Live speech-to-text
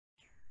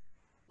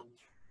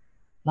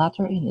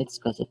Matter in its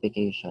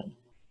classification.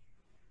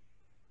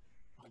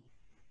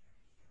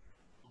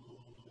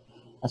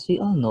 As we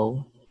all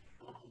know,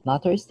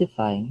 matter is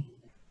defined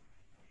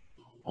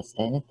as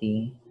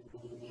anything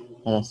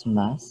that has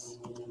mass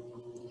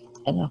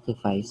and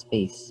occupies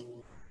space.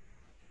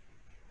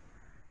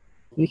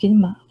 We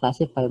can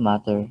classify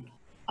matter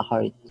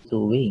according to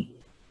two ways,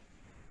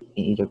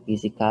 in either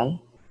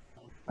physical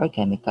or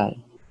chemical.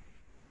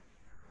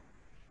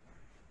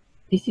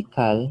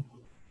 Physical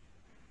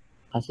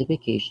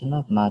classification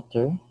of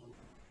matter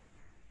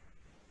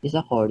is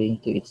according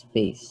to its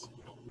space,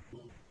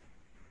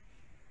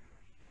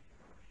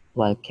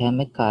 while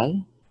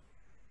chemical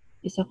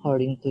is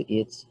according to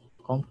its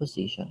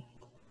composition.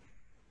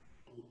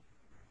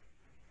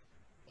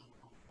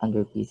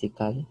 Under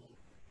physical,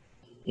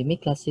 we may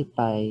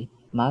classify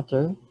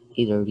matter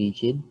either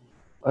rigid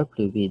or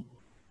fluid.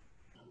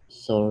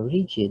 So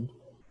rigid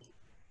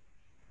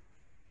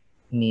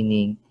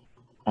meaning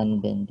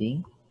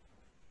unbending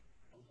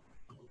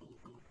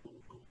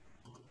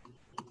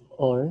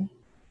or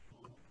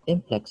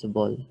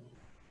inflexible,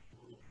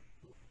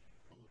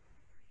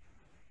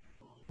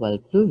 while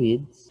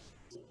fluids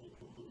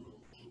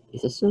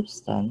is a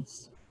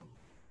substance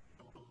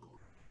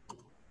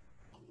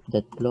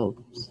that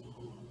flows.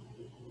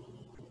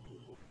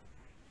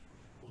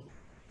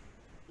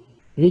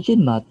 Rigid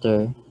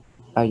matter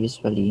are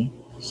usually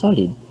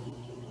solid,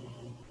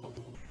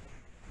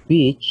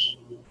 which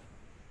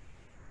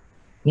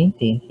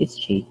maintain its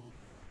shape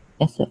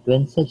except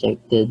when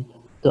subjected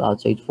to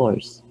outside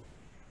force,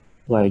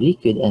 while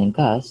liquid and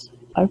gas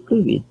are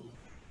fluid,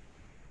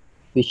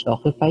 which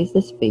occupies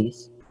the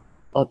space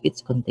of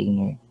its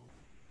container.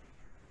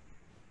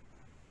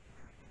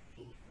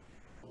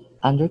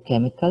 Under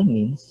chemical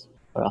means,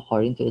 or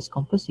according to its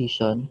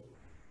composition,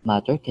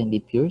 matter can be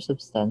pure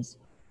substance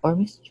or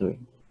mixture.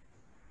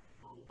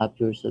 A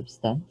pure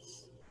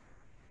substance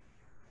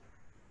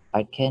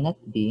cannot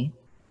be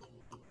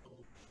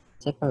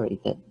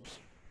separated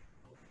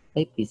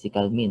by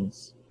physical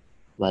means,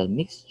 while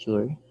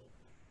mixture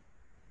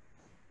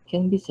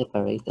can be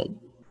separated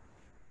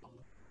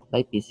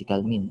by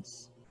physical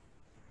means.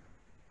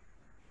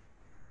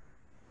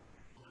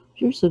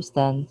 Pure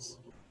substance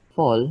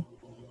fall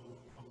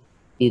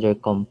either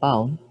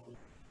compound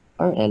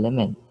or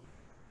element.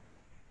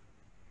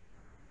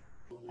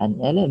 An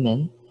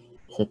element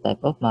is a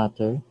type of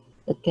matter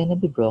that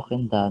cannot be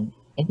broken down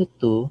into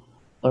two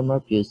or more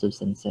pure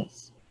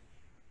substances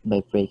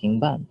by breaking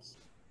bonds.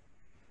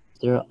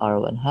 There are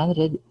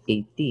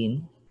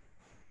 118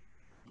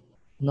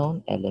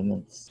 known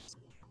elements,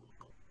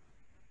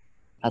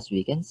 as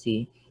we can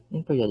see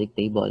in periodic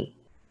table,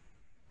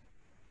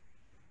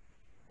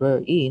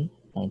 wherein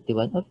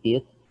 91 of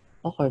it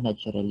occur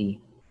naturally.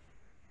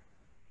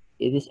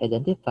 It is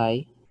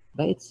identified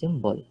by its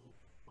symbol.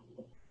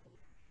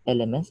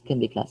 Elements can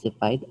be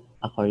classified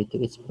according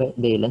to its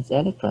valence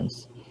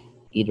electrons,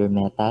 either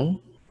metal,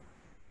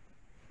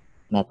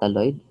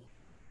 metalloid,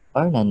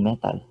 or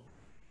non-metal.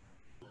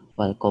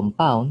 While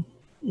compound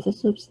is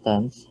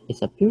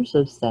a pure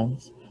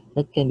substance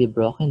that can be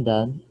broken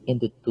down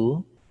into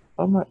two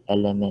or more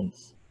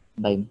elements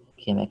by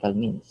chemical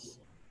means.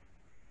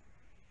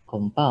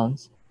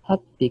 Compounds have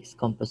fixed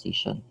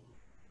composition.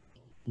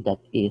 That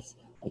is,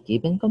 a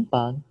given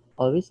compound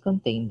always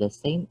contains the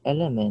same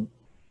element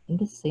in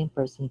the same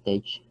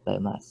percentage by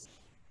mass.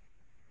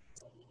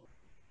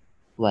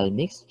 While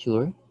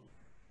mixture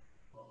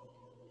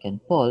can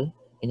fall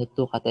into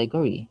two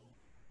categories,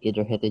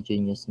 either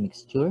heterogeneous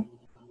mixture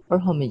or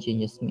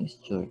homogeneous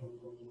mixture.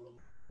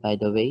 By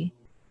the way,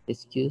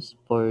 excuse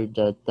for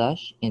the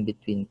dash in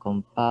between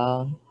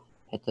compound,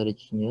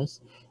 heterogeneous,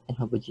 and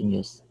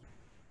homogeneous.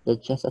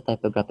 That's just a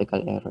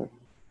typographical error.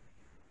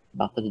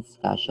 Back to the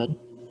discussion.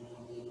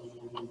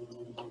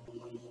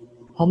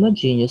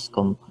 Homogeneous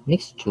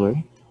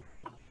mixture,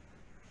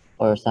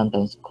 or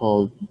sometimes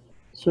called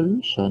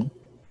solution,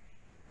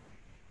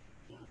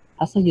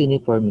 has a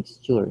uniform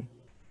mixture,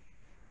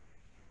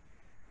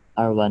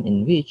 are one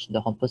in which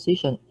the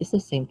composition is the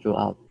same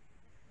throughout,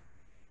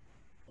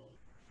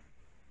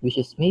 which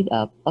is made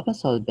up of a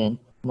solvent,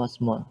 most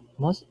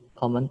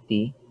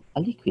commonly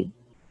a liquid,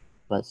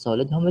 but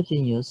solid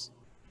homogeneous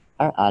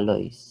are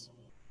alloys.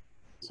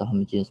 So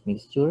homogeneous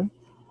mixture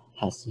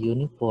has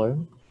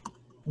uniform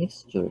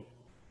mixture,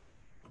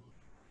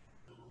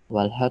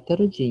 while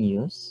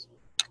heterogeneous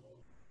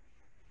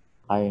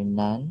are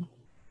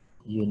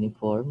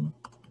non-uniform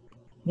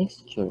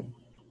mixture,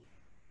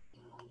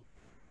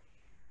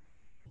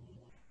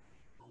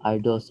 are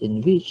those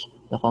in which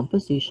the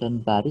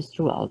composition varies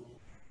throughout.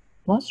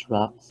 Most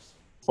rocks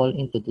fall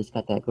into this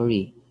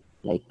category,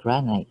 like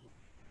granite.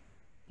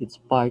 Its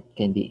part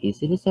can be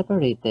easily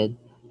separated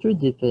through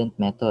different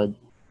methods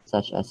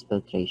such as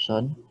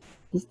filtration,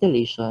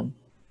 distillation,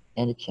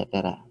 and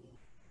etc.